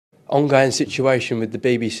ongoing situation with the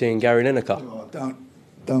BBC and Gary Lineker? Oh, don't.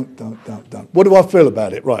 What do I feel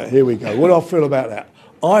about it? Right, here we go. What do I feel about that?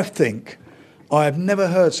 I think I have never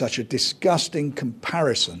heard such a disgusting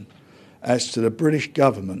comparison as to the British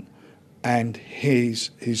government and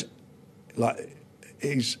his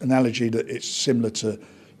analogy that it's similar to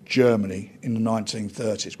Germany in the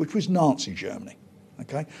 1930s, which was Nazi Germany.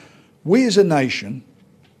 Okay, we as a nation,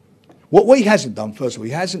 what he hasn't done, first of all,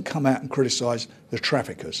 he hasn't come out and criticised the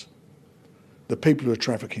traffickers, the people who are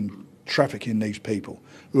trafficking these people,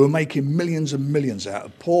 who are making millions and millions out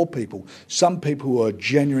of poor people, some people who are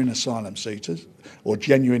genuine asylum seekers or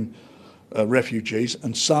genuine refugees,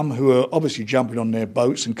 and some who are obviously jumping on their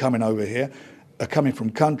boats and coming over here, are coming from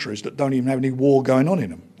countries that don't even have any war going on in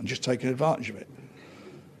them and just taking advantage of it.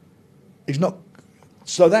 He's not.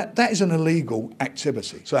 So that is an illegal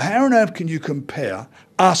activity. So how on earth can you compare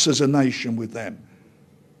us as a nation with them,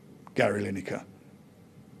 Gary Lineker?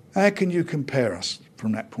 How can you compare us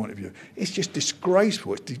from that point of view? It's just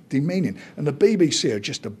disgraceful, it's demeaning. And the BBC are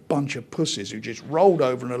just a bunch of pussies who just rolled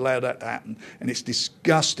over and allowed that to happen. And it's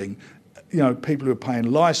disgusting. You know, people who are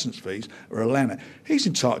paying licence fees are allowing it. He's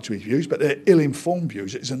entitled to his views, but they're ill-informed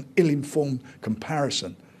views. It's an ill-informed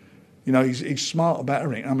comparison. You know, he's smart about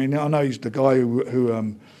everything. I mean, I know he's the guy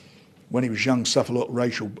who when he was young, suffered a lot of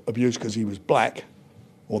racial abuse because he was black,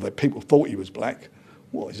 or that people thought he was black.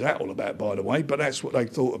 What is that all about, by the way? But that's what they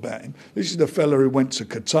thought about him. This is the fella who went to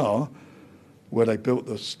Qatar, where they built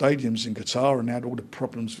the stadiums in Qatar and had all the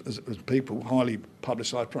problems as people, highly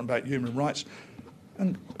publicised problem about human rights.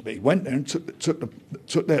 And he went there and took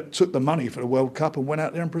the money for the World Cup and went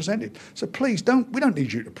out there and presented. So please we don't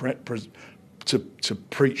need you to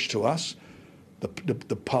preach to us,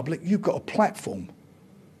 the public. You've got a platform.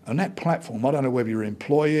 And that platform, I don't know whether you're an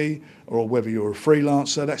employee or whether you're a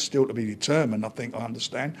freelancer, that's still to be determined, I think, I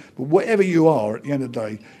understand. But whatever you are, at the end of the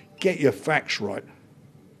day, get your facts right.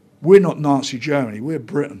 We're not Nazi Germany, we're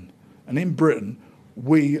Britain. And in Britain,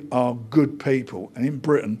 we are good people. And in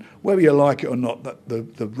Britain, whether you like it or not,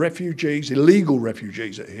 the refugees, illegal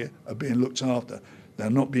refugees that are here, are being looked after. They're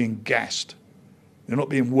not being gassed. They're not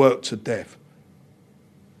being worked to death.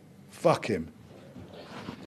 Fuck him.